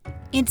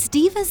It's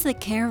Divas That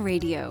Care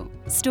Radio.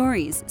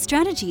 Stories,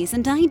 strategies,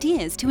 and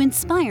ideas to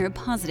inspire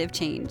positive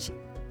change.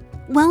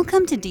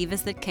 Welcome to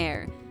Divas That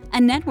Care,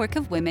 a network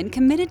of women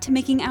committed to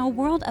making our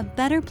world a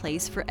better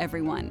place for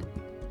everyone.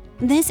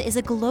 This is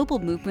a global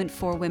movement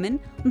for women,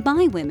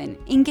 by women,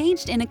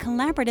 engaged in a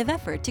collaborative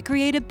effort to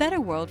create a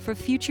better world for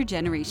future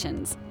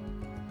generations.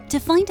 To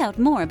find out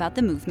more about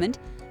the movement,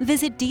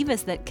 visit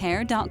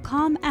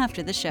divasthatcare.com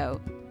after the show.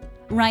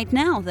 Right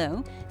now,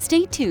 though,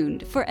 stay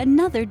tuned for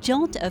another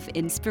jolt of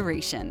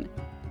inspiration.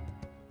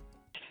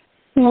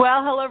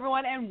 Well, hello,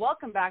 everyone, and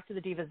welcome back to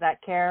the Divas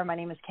That Care. My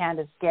name is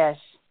Candace Gish.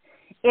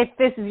 If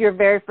this is your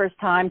very first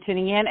time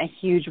tuning in, a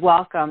huge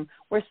welcome.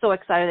 We're so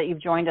excited that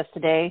you've joined us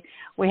today.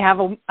 We have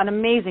an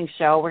amazing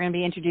show. We're going to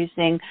be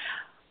introducing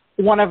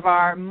one of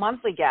our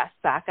monthly guests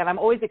back, and I'm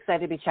always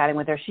excited to be chatting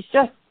with her. She's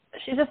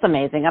just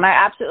amazing, and I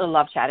absolutely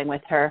love chatting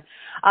with her.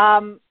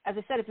 As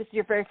I said, if this is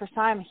your very first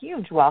time, a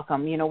huge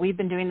welcome. You know, we've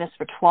been doing this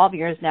for 12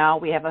 years now.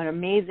 We have an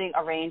amazing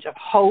range of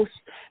hosts,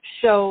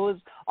 shows.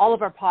 All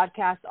of our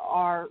podcasts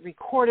are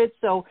recorded,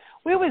 so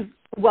we always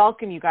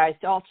welcome you guys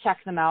to all check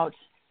them out.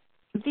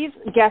 These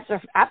guests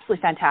are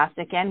absolutely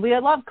fantastic, and we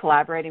love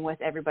collaborating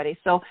with everybody.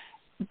 So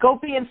go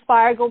be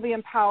inspired, go be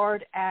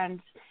empowered, and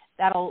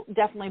that'll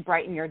definitely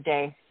brighten your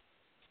day.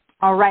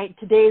 All right,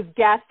 today's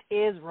guest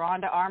is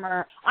Rhonda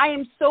Armour. I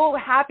am so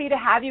happy to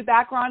have you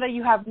back, Rhonda.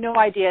 You have no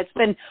idea. It's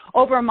been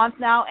over a month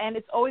now, and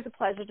it's always a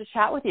pleasure to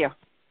chat with you.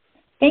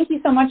 Thank you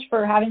so much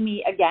for having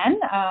me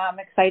again. I'm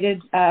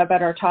excited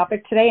about our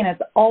topic today, and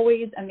it's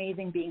always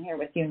amazing being here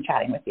with you and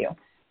chatting with you.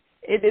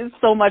 It is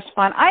so much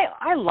fun.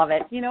 I love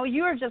it. You know,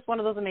 you are just one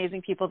of those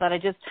amazing people that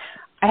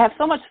I have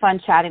so much fun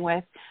chatting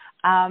with.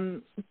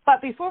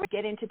 But before we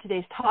get into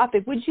today's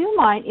topic, would you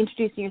mind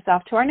introducing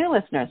yourself to our new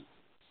listeners?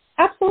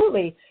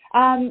 Absolutely.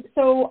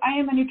 So I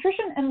am a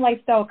nutrition and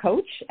lifestyle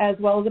coach as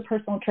well as a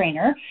personal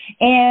trainer.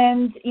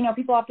 And, you know,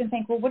 people often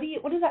think, well, what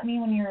does that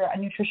mean when you're a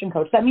nutrition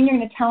coach? Does that mean you're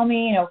going to tell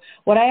me, you know,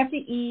 what I have to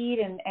eat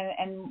and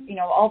you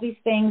know, all these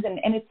things? And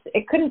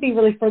it couldn't be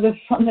really further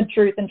from the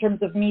truth in terms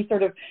of me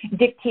sort of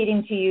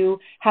dictating to you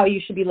how you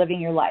should be living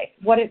your life.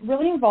 What it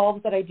really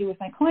involves that I do with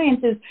my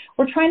clients is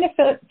we're trying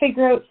to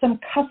figure out some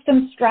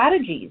custom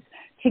strategies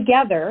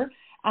together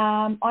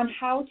on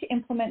how to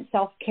implement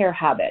self-care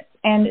habits.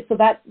 And so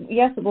that,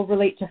 yes, it will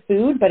relate to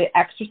food, but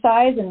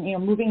exercise and, you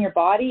know, moving your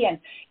body and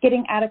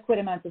getting adequate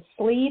amounts of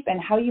sleep and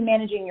how you're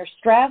managing your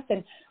stress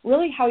and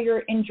really how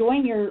you're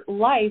enjoying your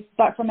life,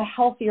 but from a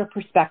healthier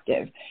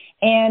perspective.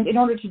 And in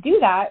order to do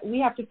that, we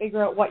have to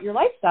figure out what your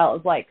lifestyle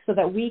is like so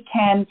that we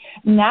can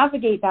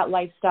navigate that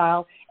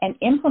lifestyle and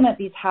implement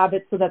these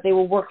habits so that they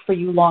will work for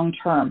you long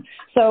term.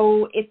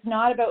 So it's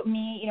not about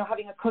me, you know,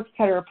 having a cookie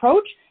cutter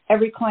approach.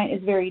 Every client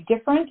is very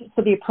different,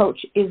 so the approach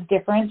is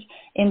different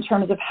in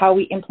terms of how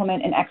we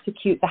implement and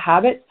execute the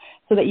habits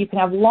so that you can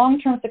have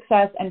long-term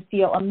success and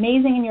feel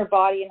amazing in your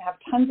body and have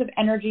tons of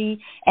energy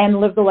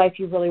and live the life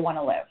you really want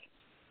to live.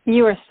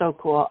 You are so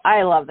cool.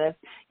 I love this.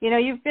 You know,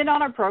 you've been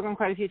on our program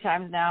quite a few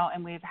times now,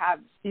 and we've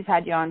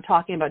had you on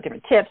talking about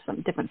different tips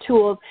and different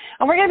tools,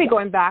 and we're going to be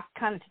going back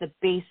kind of to the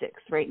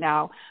basics right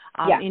now.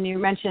 And you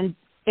mentioned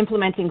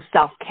implementing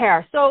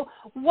self-care. So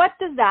what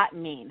does that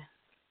mean?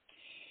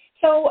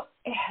 So,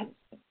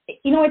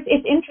 you know,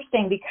 it's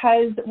interesting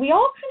because we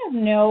all kind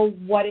of know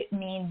what it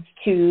means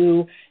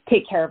to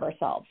take care of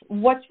ourselves,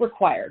 what's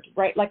required,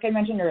 right? Like I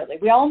mentioned earlier,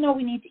 we all know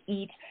we need to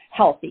eat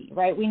healthy,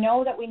 right? We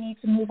know that we need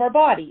to move our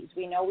bodies.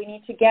 We know we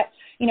need to get,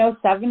 you know,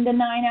 7 to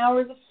 9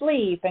 hours of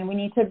sleep, and we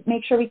need to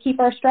make sure we keep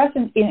our stress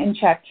in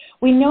check.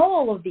 We know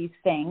all of these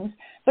things,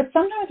 but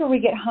sometimes where we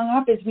get hung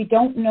up is we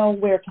don't know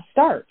where to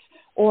start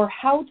or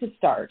how to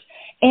start.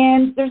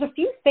 And there's a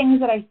few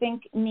things that I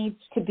think needs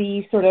to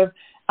be sort of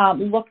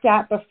looked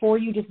at before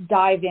you just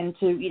dive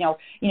into, you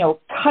know,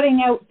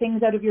 cutting out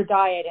things out of your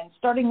diet and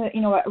starting,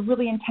 a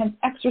really intense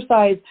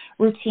exercise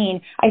routine.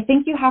 I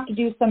think you have to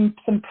do some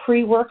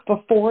pre-work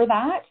before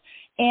that.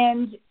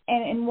 And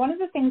one of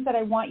the things that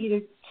I want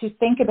you to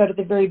think about at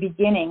the very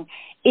beginning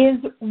is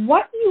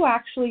what you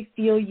actually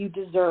feel you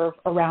deserve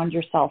around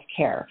your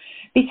self-care.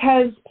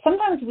 Because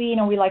sometimes we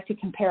like to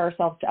compare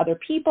ourselves to other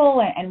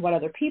people and what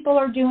other people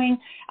are doing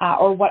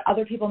or what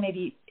other people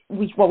maybe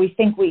what we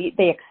think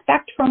they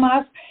expect from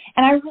us.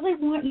 And I really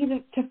want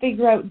you to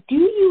figure out, do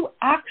you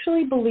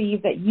actually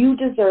believe that you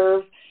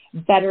deserve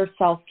better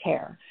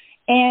self-care?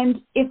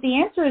 And if the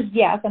answer is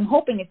yes, I'm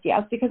hoping it's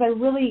yes, because I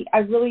really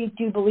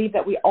do believe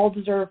that we all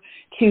deserve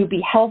to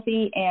be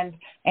healthy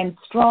and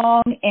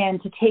strong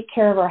and to take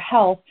care of our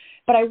health.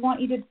 But I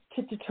want you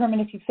to determine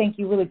if you think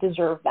you really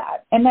deserve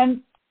that. And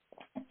then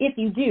if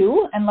you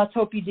do, and let's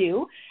hope you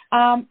do,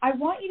 I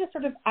want you to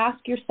sort of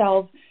ask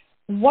yourself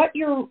what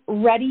you're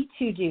ready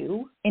to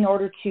do in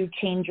order to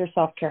change your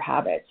self-care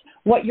habits,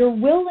 what you're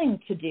willing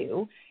to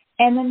do,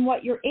 and then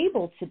what you're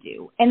able to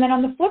do. And then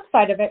on the flip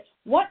side of it,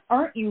 what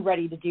aren't you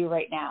ready to do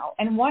right now?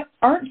 And what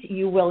aren't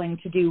you willing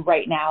to do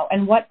right now?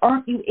 And what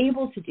aren't you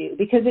able to do?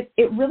 Because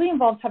it really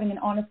involves having an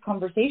honest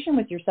conversation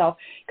with yourself.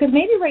 Because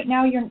maybe right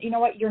now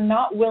you're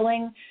not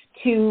willing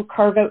to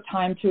carve out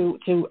time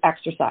to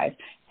exercise.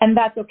 And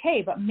that's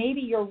okay. But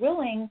maybe you're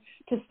willing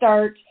to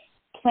start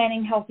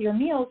planning healthier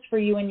meals for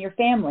you and your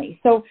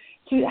family. So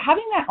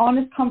having that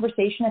honest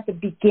conversation at the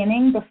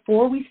beginning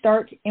before we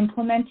start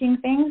implementing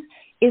things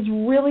is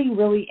really,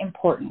 really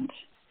important.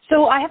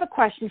 So I have a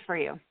question for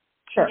you.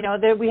 Sure.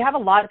 We have a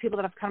lot of people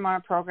that have come on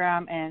our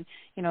program, and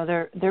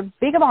they're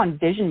big on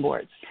vision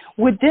boards.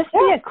 Would this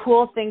be a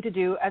cool thing to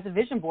do as a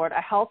vision board,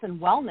 a health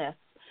and wellness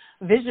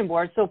vision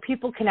board, so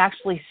people can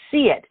actually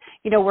see it?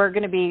 We're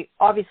going to be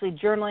obviously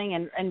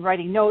journaling and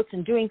writing notes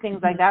and doing things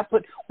like that,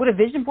 but would a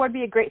vision board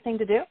be a great thing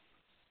to do?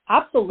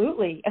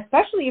 Absolutely,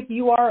 especially if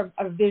you are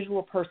a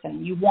visual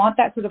person. You want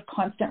that sort of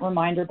constant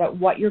reminder about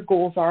what your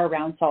goals are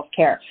around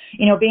self-care.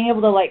 Being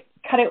able to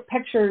cut out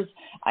pictures,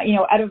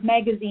 out of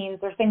magazines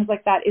or things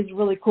like that is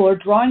really cool. Or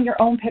drawing your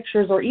own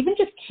pictures, or even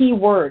just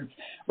keywords,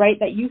 right,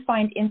 that you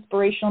find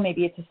inspirational.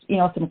 Maybe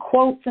it's some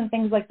quotes and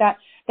things like that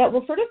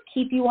will sort of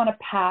keep you on a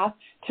path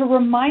to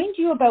remind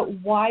you about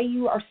why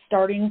you are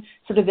starting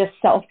sort of this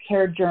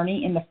self-care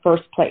journey in the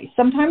first place.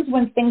 Sometimes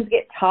when things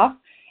get tough,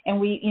 and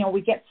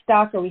we get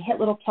stuck or we hit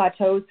little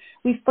plateaus,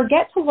 we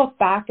forget to look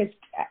back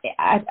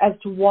as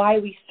to why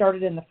we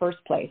started in the first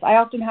place. I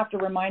often have to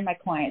remind my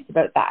clients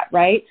about that,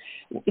 right?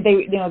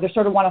 They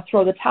sort of want to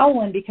throw the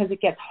towel in because it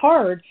gets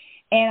hard.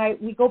 And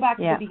we go back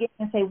to the beginning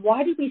and say,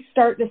 why did we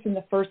start this in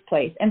the first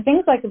place? And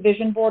things like a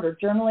vision board or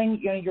journaling,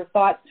 your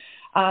thoughts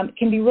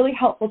can be really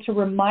helpful to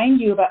remind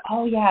you about,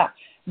 oh yeah,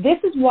 this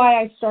is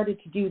why I started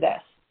to do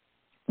this.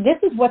 This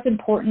is what's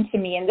important to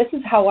me, and this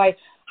is how I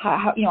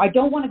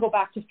don't want to go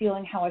back to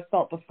feeling how I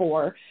felt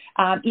before,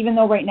 even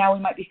though right now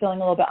we might be feeling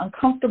a little bit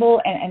uncomfortable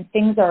and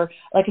things are,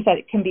 like I said,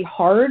 it can be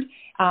hard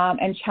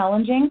and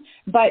challenging.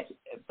 But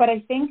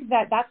I think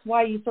that's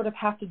why you sort of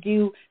have to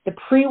do the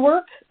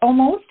pre-work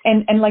almost,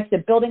 and like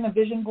the building a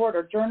vision board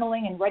or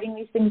journaling and writing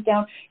these things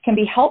down can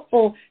be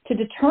helpful to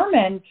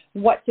determine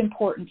what's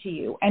important to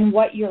you and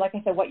what you're, like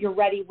I said, what you're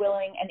ready,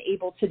 willing, and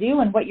able to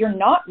do, and what you're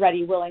not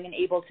ready, willing, and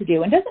able to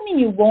do. And doesn't mean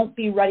you won't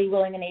be ready,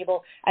 willing, and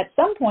able at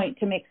some point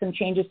to make some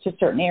changes to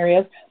certain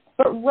areas,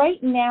 but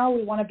right now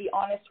we want to be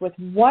honest with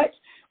what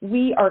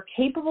we are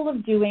capable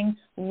of doing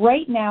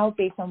right now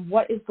based on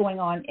what is going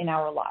on in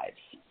our lives.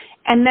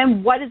 And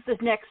then what is the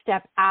next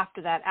step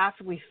after that,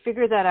 after we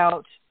figure that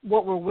out,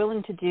 what we're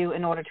willing to do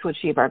in order to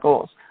achieve our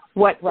goals?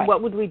 What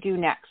would we do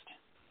next?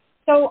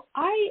 So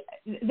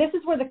this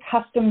is where the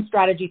custom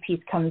strategy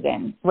piece comes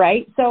in,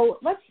 right? So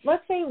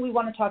let's say we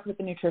want to talk about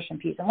the nutrition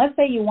piece, and let's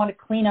say you want to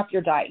clean up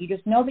your diet. You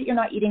just know that you're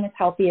not eating as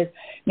healthy as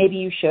maybe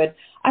you should.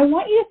 I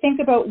want you to think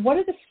about what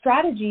are the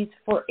strategies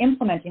for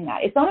implementing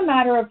that. It's not a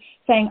matter of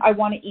saying, I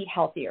want to eat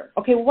healthier.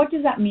 Okay, well, what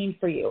does that mean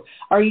for you?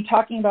 Are you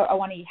talking about, I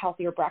want to eat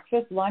healthier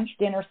breakfast, lunch,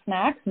 dinner,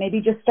 snacks?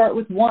 Maybe just start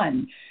with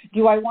one.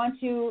 Do I want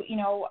to,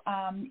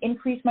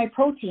 increase my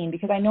protein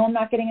because I know I'm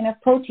not getting enough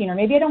protein, or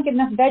maybe I don't get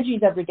enough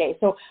veggies every day.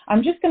 So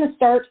I'm just going to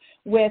start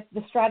with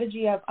the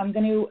strategy of I'm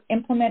going to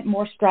implement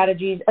more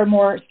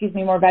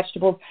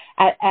vegetables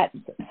at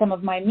some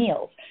of my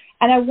meals.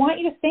 And I want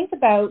you to think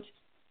about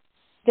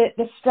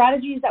the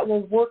strategies that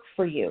will work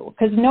for you,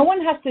 because no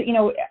one has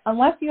to,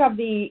 unless you have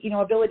the,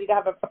 ability to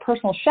have a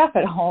personal chef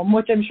at home,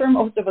 which I'm sure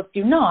most of us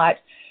do not,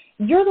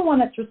 you're the one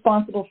that's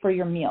responsible for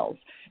your meals.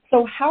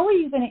 So how are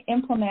you going to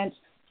implement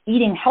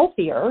eating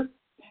healthier,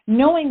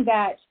 knowing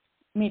that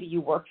maybe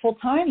you work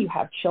full-time, you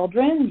have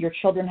children, your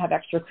children have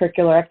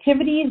extracurricular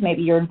activities,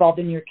 maybe you're involved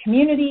in your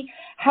community.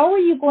 How are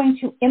you going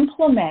to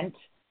implement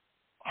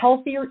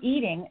healthier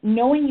eating,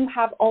 knowing you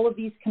have all of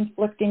these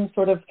conflicting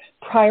sort of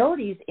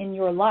priorities in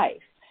your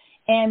life?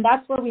 And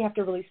that's where we have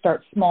to really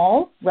start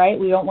small, right?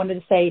 We don't want to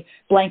say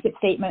blanket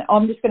statement,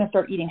 I'm just going to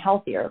start eating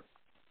healthier,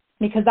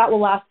 because that will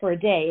last for a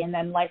day and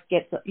then life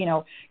gets,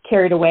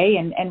 carried away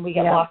and we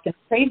get lost in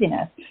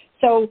craziness.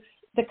 So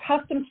the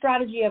custom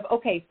strategy of,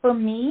 okay, for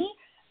me,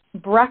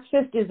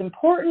 breakfast is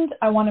important.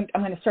 I'm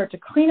going to start to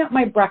clean up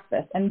my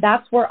breakfast. And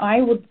that's where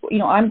I would,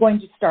 I'm going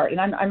to start. And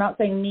I'm not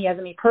saying me as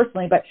me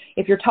personally, but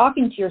if you're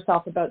talking to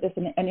yourself about this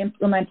and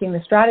implementing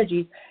the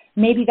strategies,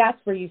 maybe that's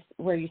where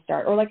you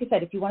start. Or like I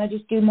said, if you want to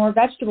just do more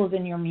vegetables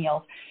in your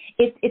meals,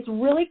 it's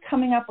really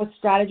coming up with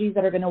strategies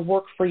that are going to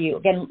work for you.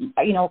 Again,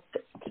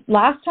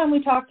 last time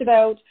we talked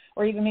about,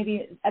 or even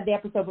maybe at the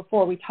episode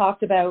before, we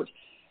talked about,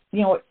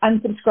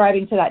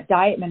 unsubscribing to that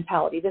diet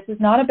mentality. This is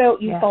not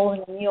about you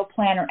following a meal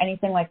plan or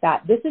anything like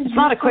that. This is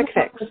not a quick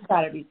fix.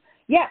 Strategies.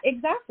 Yeah,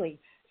 exactly.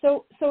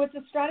 So it's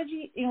a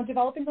strategy,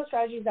 developing those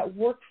strategies that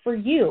work for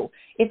you.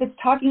 If it's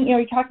talking,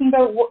 you're talking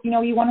about,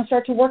 you want to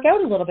start to work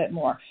out a little bit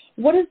more.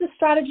 What is the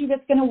strategy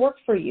that's going to work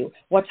for you?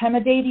 What time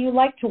of day do you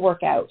like to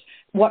work out?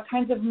 What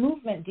kinds of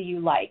movement do you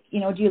like? Do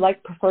you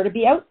prefer to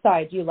be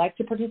outside? Do you like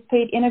to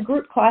participate in a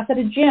group class at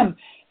a gym?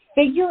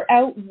 Figure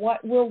out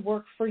what will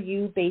work for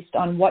you based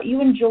on what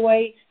you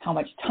enjoy, how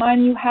much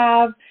time you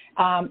have.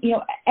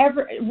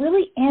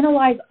 Really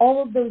analyze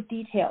all of those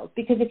details,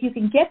 because if you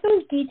can get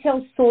those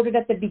details sorted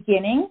at the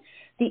beginning,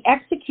 the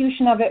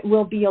execution of it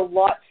will be a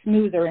lot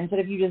smoother instead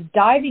of you just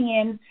diving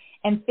in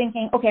and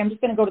thinking, okay, I'm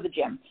just going to go to the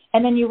gym.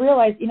 And then you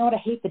realize, you know what, I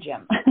hate the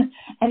gym.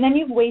 And then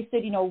you've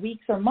wasted,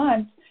 weeks or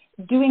months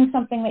doing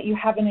something that you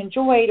haven't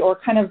enjoyed, or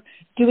kind of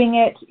doing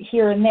it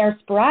here and there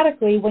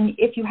sporadically, when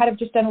if you had have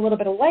just done a little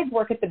bit of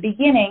legwork at the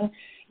beginning,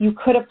 you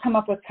could have come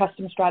up with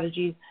custom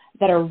strategies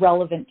that are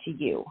relevant to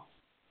you.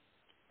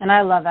 And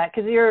I love that,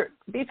 because you're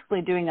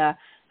basically doing a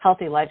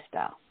healthy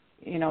lifestyle.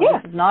 This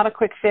is not a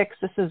quick fix.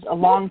 This is a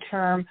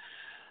long-term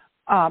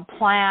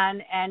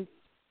plan, and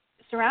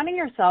surrounding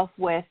yourself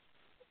with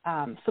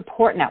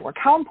support network.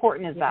 How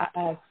important is that?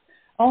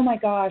 Oh my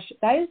gosh,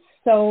 that is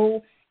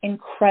so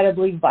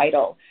incredibly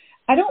vital.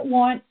 I don't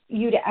want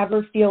you to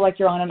ever feel like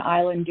you're on an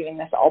island doing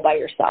this all by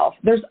yourself.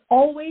 There's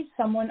always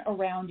someone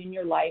around in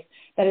your life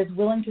that is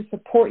willing to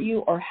support you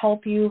or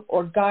help you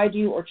or guide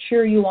you or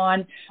cheer you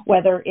on,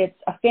 whether it's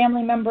a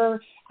family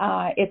member,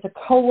 it's a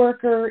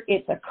coworker,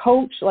 it's a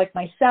coach like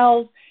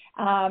myself,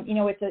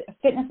 it's a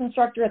fitness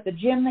instructor at the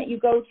gym that you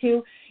go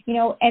to,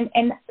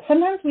 and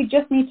sometimes we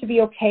just need to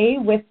be okay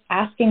with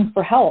asking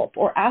for help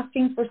or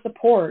asking for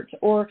support,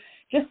 or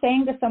just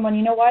saying to someone,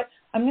 you know what,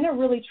 I'm going to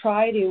really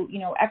try to,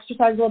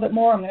 exercise a little bit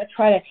more. I'm going to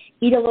try to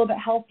eat a little bit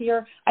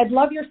healthier. I'd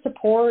love your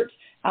support,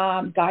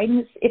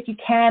 guidance if you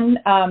can,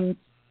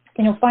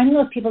 finding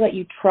those people that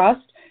you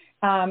trust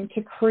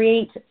to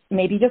create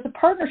maybe just a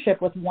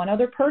partnership with one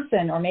other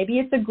person, or maybe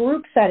it's a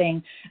group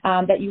setting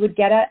that you would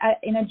get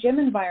in a gym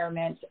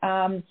environment.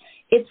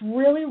 It's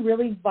really,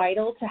 really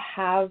vital to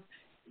have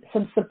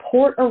some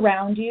support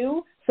around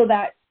you, so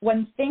that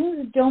when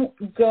things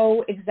don't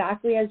go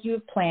exactly as you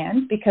have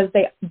planned, because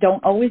they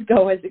don't always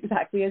go as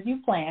exactly as you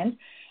planned,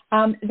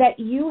 that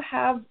you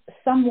have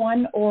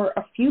someone or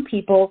a few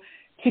people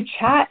to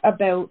chat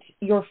about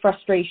your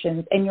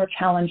frustrations and your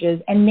challenges,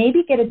 and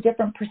maybe get a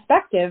different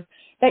perspective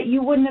that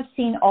you wouldn't have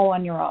seen all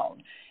on your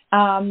own.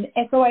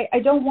 And so I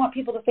don't want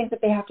people to think that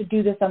they have to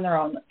do this on their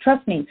own.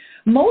 Trust me,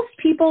 most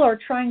people are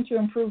trying to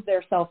improve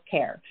their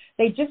self-care.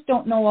 They just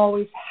don't know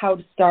always how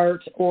to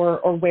start or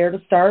where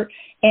to start.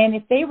 And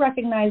if they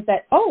recognize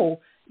that,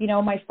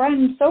 my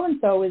friend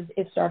so-and-so is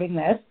starting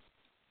this,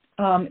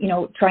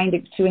 trying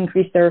to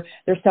increase their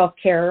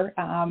self-care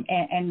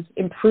and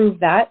improve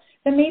that,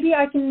 then maybe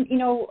I can,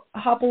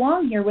 hop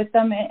along here with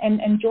them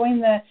and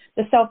join the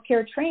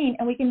self-care train,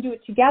 and we can do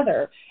it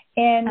together.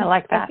 And I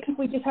like that. I think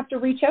we just have to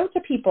reach out to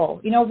people.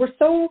 We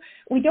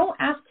don't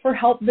ask for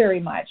help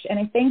very much. And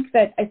I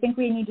think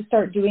we need to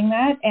start doing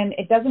that. And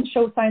it doesn't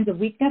show signs of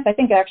weakness. I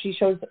think it actually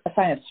shows a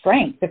sign of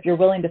strength if you're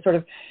willing to sort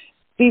of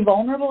be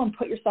vulnerable and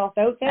put yourself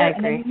out there. I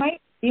agree. And then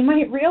you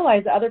might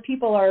realize that other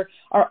people are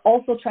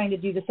also trying to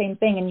do the same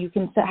thing, and you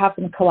can have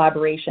some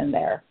collaboration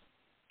there.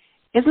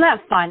 Isn't that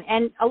fun?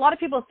 And a lot of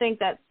people think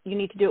that you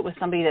need to do it with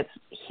somebody that's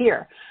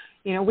here.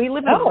 We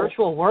live in a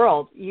virtual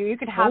world. You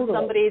could have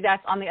somebody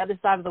that's on the other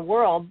side of the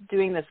world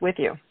doing this with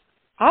you.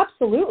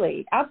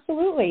 Absolutely.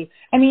 Absolutely.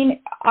 I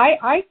mean,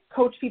 I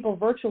coach people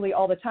virtually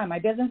all the time. My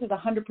business is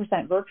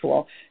 100%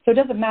 virtual. So it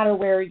doesn't matter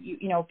where,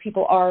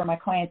 people are, my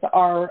clients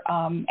are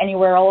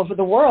anywhere all over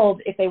the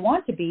world if they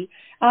want to be.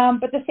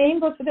 But the same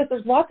goes for this.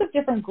 There's lots of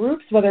different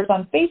groups, whether it's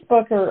on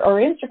Facebook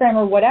or Instagram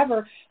or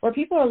whatever, where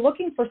people are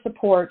looking for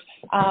support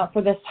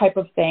for this type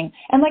of thing.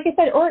 And like I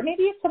said, or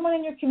maybe it's someone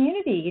in your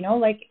community,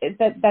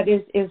 that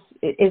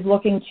is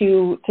looking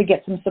to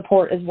get some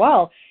support as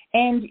well.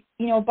 And,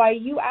 by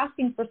you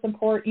asking for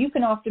support, you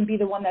can often be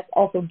the one that's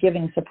also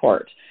giving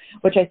support,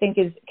 which I think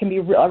can be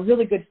a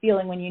really good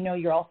feeling when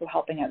you're also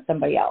helping out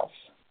somebody else.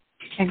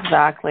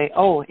 Exactly.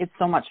 Oh, it's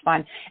so much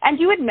fun. And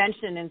you had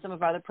mentioned in some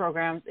of our other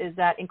programs is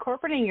that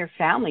incorporating your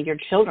family, your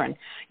children.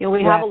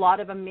 We have a lot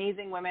of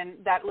amazing women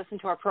that listen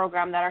to our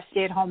program that are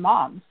stay-at-home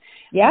moms.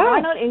 Yeah.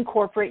 Why not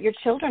incorporate your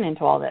children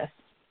into all this?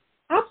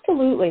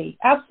 Absolutely.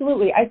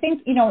 Absolutely. I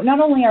think, not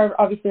only are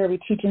we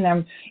teaching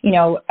them,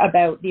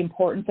 about the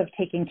importance of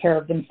taking care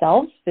of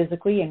themselves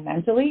physically and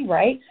mentally,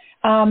 right?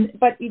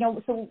 But,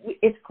 so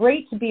it's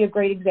great to be a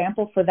great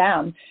example for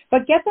them,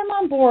 but get them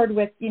on board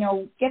with,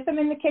 get them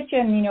in the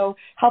kitchen,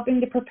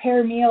 helping to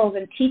prepare meals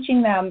and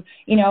teaching them,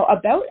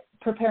 about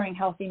preparing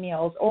healthy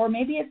meals. Or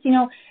maybe it's,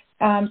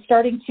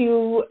 starting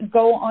to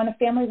go on a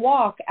family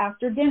walk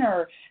after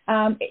dinner,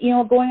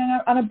 going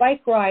on a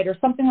bike ride or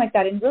something like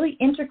that, and really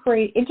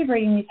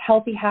integrating these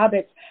healthy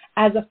habits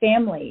as a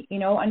family,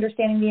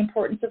 understanding the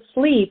importance of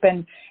sleep.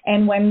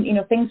 And when,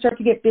 things start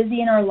to get busy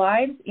in our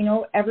lives,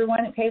 everyone,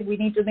 we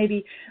need to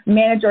maybe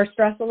manage our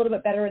stress a little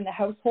bit better in the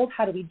household.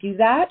 How do we do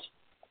that?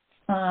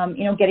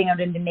 Getting out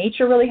into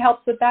nature really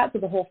helps with that, so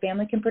the whole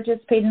family can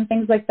participate in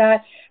things like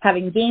that.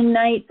 Having game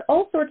nights,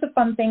 all sorts of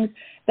fun things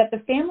that the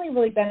family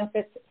really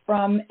benefits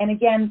from. And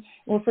again,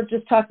 if we're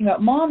just talking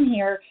about mom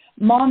here,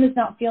 mom is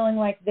not feeling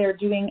like they're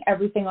doing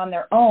everything on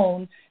their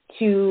own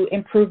to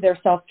improve their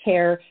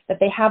self-care, that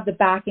they have the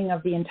backing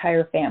of the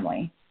entire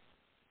family.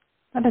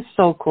 That is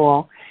so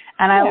cool.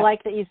 And Yeah. I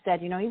like that you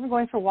said, even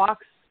going for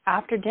walks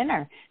after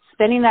dinner,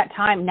 spending that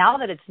time, now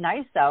that it's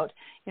nice out,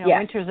 Yeah.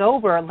 winter's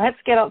over,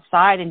 let's get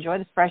outside, enjoy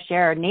the fresh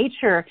air.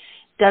 Nature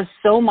does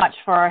so much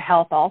for our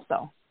health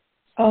also.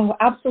 Oh,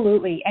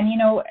 absolutely. And,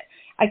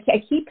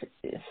 I keep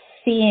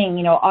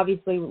seeing,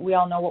 obviously we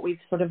all know what we've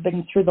sort of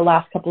been through the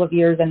last couple of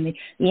years and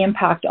the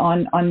impact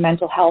on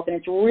mental health. And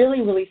it's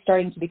really, really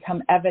starting to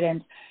become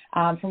evident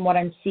from what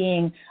I'm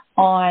seeing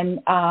on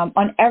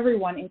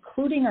everyone,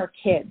 including our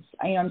kids.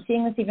 I'm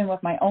seeing this even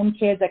with my own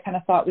kids. I kind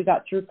of thought we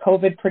got through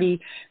COVID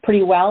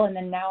pretty well. And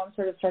then now I'm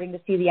sort of starting to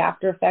see the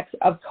after effects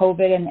of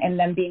COVID and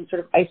them being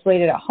sort of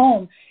isolated at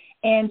home.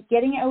 And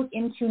getting out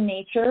into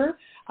nature,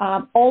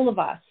 all of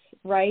us,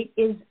 right,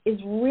 is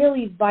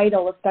really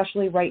vital,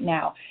 especially right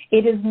now.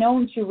 It is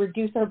known to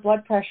reduce our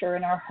blood pressure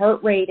and our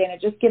heart rate, and it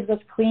just gives us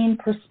clean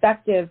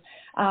perspective.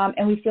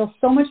 And we feel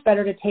so much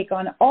better to take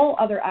on all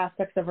other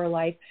aspects of our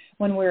life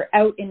when we're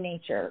out in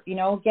nature,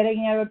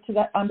 getting out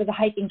onto the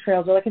hiking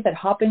trails, or like I said,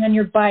 hopping on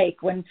your bike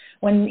when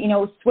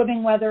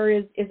swimming weather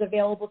is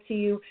available to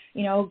you,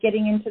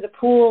 getting into the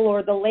pool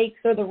or the lakes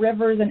or the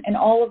rivers and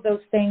all of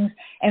those things,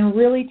 and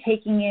really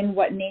taking in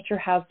what nature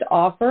has to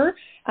offer.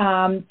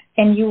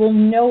 And you will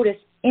notice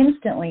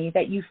instantly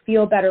that you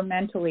feel better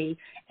mentally.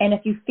 And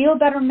if you feel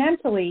better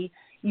mentally,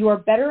 you are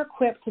better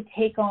equipped to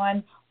take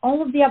on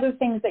all of the other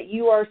things that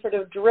you are sort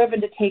of driven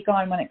to take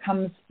on when it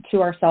comes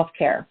to our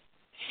self-care.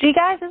 See,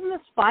 guys, isn't this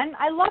fun?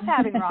 I love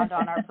having Rhonda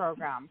on our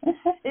program.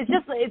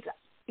 It's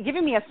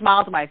giving me a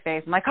smile to my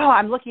face. I'm like,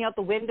 I'm looking out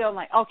the window. I'm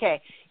like,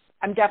 okay,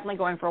 I'm definitely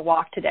going for a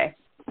walk today.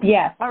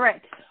 Yes. All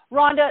right.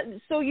 Rhonda,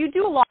 so you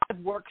do a lot of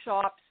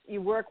workshops.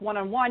 You work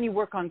one-on-one. You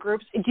work on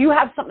groups. Do you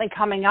have something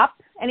coming up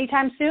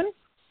anytime soon?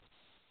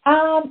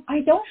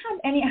 I don't have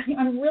any.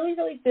 I'm really,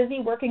 really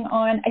busy working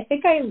on, I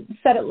think I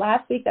said it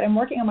last week that I'm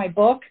working on my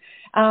book.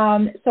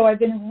 So I've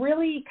been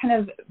really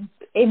kind of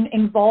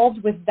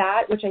involved with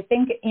that, which I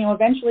think,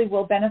 eventually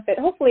will benefit,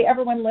 hopefully,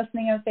 everyone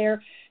listening out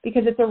there,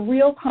 because it's a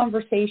real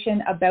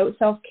conversation about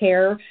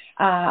self-care,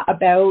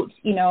 about,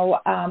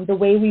 the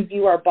way we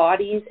view our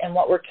bodies and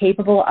what we're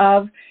capable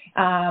of.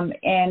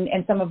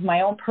 And some of my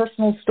own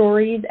personal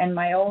stories and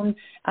my own,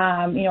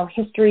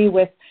 history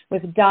with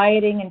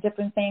dieting and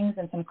different things,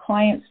 and some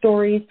client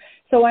stories.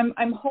 So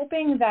I'm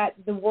hoping that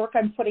the work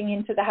I'm putting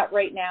into that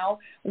right now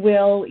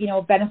will,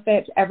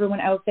 benefit everyone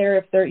out there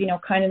if they're,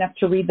 kind enough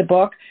to read the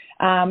book.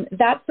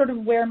 That's sort of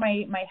where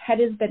my head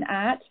has been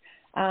at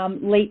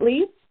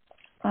lately.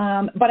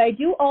 But I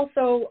do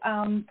also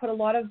put a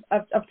lot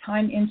of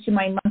time into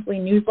my monthly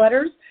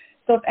newsletters.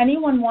 So if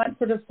anyone wants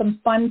sort of some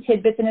fun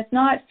tidbits, and it's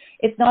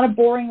not a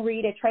boring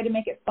read. I try to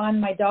make it fun.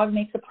 My dog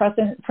makes a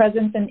presence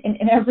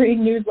in every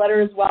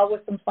newsletter as well,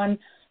 with some fun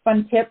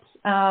tips.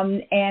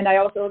 And I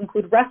also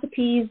include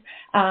recipes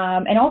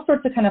and all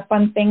sorts of kind of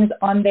fun things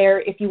on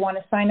there. If you want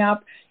to sign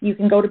up, you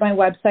can go to my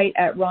website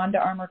at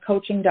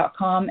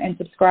rhondaarmourcoaching.com and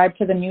subscribe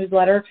to the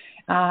newsletter.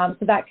 So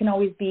that can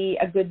always be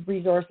a good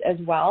resource as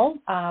well.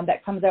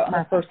 That comes out on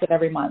the first of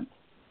every month.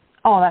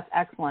 Oh, that's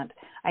excellent.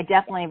 I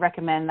definitely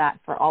recommend that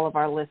for all of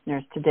our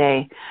listeners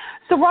today.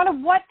 So, Rhonda,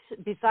 what,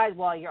 besides,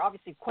 you're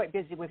obviously quite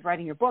busy with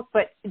writing your book,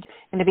 but going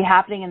to be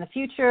happening in the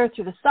future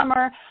through the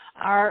summer,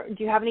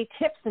 do you have any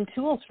tips and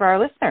tools for our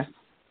listeners?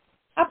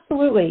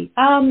 Absolutely.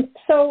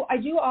 So I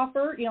do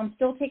offer, I'm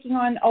still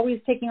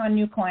always taking on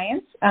new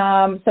clients.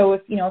 So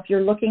if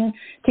you're looking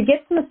to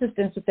get some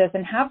assistance with this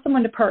and have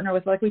someone to partner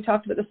with, like we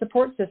talked about the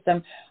support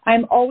system,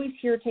 I'm always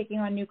here taking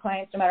on new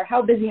clients, no matter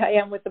how busy I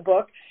am with the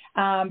book,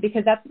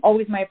 because that's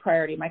always my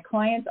priority. My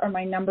clients are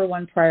my number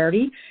one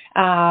priority.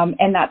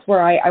 And that's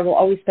where I will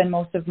always spend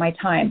most of my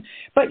time.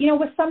 But,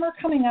 with summer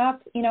coming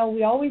up,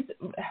 we always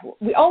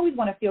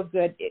want to feel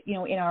good,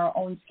 in our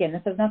own skin.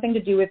 This has nothing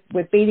to do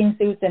with bathing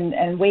suits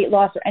and weight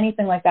loss or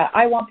anything like that.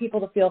 I want people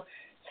to feel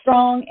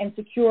strong and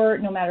secure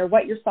no matter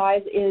what your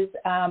size is.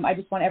 I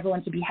just want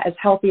everyone to be as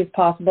healthy as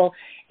possible.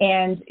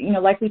 And,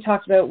 like we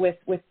talked about with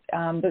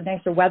the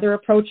nicer weather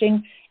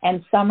approaching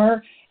and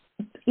summer,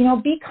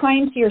 be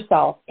kind to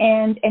yourself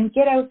and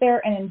get out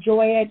there and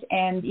enjoy it,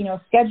 and,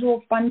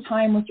 schedule fun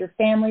time with your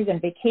families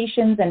and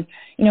vacations and,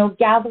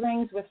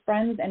 gatherings with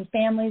friends and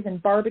families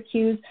and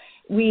barbecues.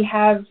 We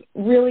have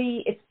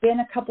it's been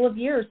a couple of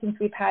years since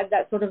we've had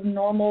that sort of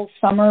normal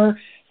summer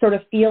sort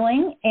of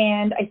feeling.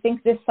 And I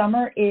think this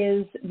summer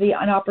is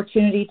an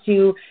opportunity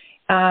to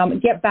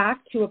get back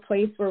to a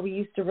place where we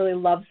used to really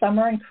love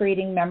summer and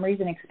creating memories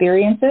and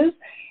experiences.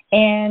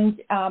 And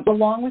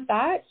along with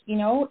that,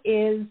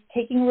 is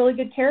taking really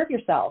good care of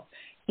yourself,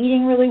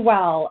 eating really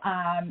well,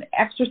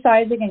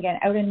 exercising, again,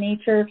 out in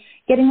nature,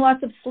 getting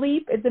lots of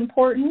sleep is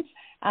important,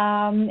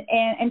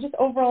 and just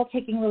overall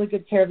taking really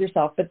good care of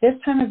yourself. But this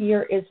time of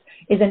year is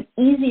an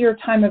easier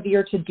time of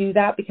year to do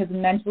that, because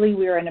mentally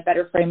we are in a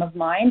better frame of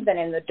mind than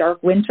in the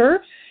dark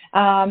winter.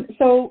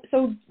 So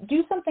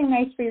do something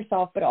nice for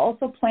yourself, but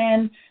also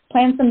plan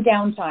some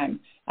downtime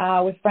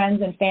with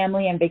friends and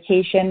family and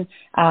vacation,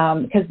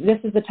 because this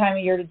is the time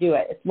of year to do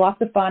it. It's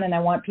lots of fun, and I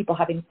want people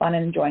having fun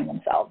and enjoying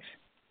themselves.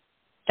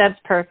 That's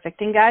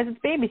perfect. And guys, it's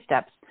baby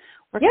steps.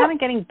 We're kind of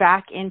getting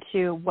back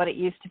into what it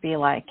used to be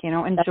like,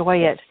 enjoy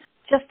it.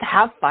 Just to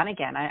have fun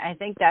again. I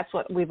think that's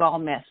what we've all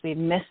missed. We've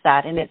missed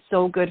that, and it's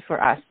so good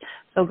for us,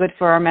 so good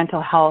for our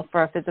mental health, for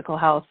our physical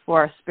health,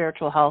 for our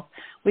spiritual health.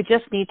 We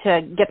just need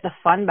to get the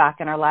fun back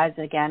in our lives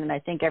again, and I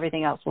think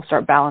everything else will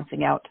start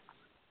balancing out.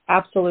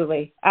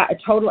 Absolutely. I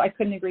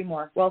couldn't agree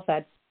more. Well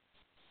said.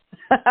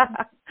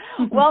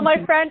 Well,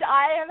 my friend,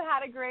 I have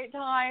had a great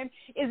time.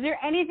 Is there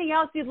anything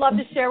else you'd love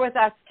to share with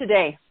us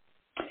today?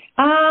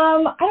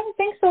 I don't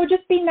think so.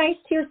 Just be nice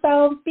to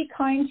yourselves. Be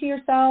kind to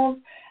yourselves.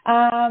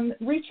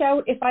 Reach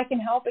out if I can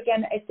help.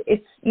 Again,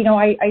 it's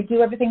I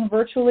do everything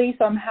virtually,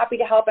 so I'm happy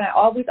to help, and I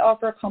always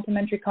offer a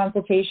complimentary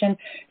consultation.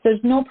 So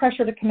there's no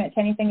pressure to commit to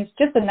anything. It's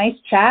just a nice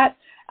chat,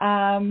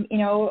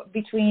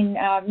 between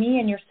me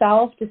and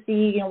yourself to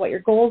see, what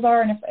your goals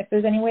are and if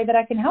there's any way that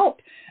I can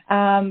help.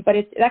 But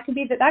that can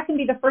be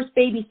the first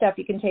baby step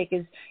you can take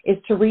is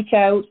to reach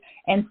out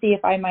and see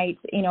if I might,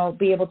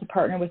 be able to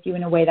partner with you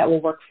in a way that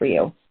will work for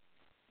you.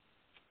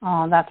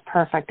 Oh, that's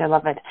perfect. I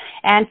love it.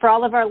 And for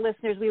all of our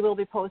listeners, we will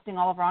be posting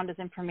all of Rhonda's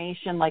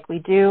information like we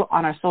do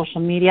on our social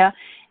media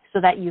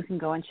so that you can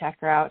go and check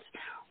her out.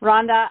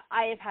 Rhonda,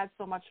 I have had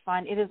so much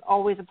fun. It is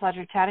always a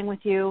pleasure chatting with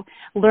you,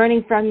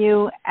 learning from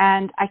you,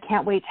 and I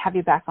can't wait to have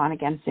you back on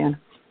again soon.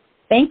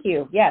 Thank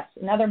you. Yes,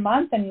 another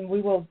month, and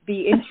we will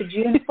be into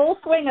June, full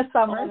swing of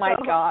summer. Oh, my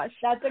gosh.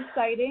 That's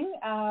exciting.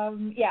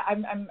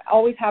 I'm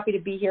always happy to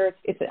be here.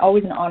 It's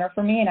always an honor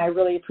for me, and I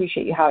really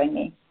appreciate you having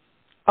me.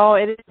 Oh,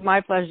 it is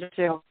my pleasure,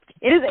 too.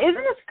 Isn't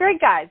this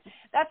great, guys?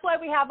 That's why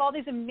we have all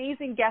these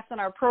amazing guests on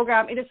our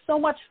program. It is so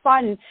much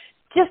fun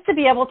just to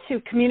be able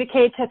to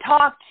communicate, to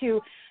talk, to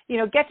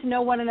get to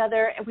know one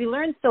another. We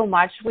learn so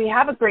much. We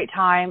have a great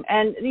time.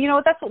 And,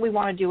 that's what we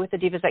want to do with the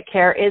Divas That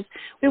Care is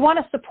we want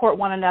to support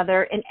one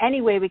another in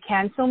any way we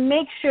can. So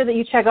make sure that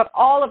you check out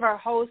all of our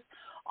hosts,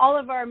 all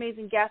of our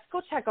amazing guests.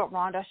 Go check out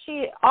Rhonda.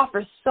 She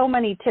offers so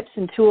many tips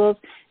and tools.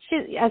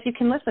 As you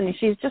can listen,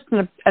 she's just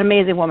an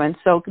amazing woman.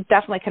 So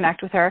definitely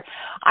connect with her.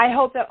 I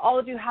hope that all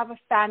of you have a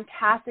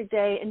fantastic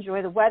day.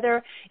 Enjoy the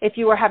weather. If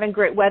you are having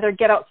great weather,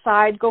 get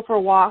outside, go for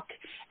a walk,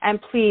 and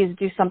please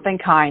do something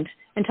kind.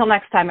 Until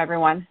next time,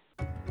 everyone.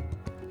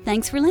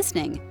 Thanks for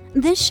listening.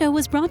 This show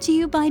was brought to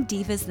you by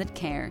Divas That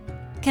Care.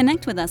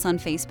 Connect with us on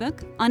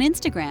Facebook, on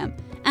Instagram,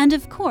 and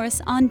of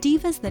course on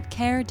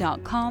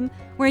divasthatcare.com,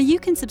 where you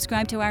can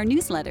subscribe to our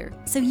newsletter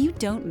so you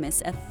don't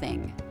miss a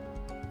thing.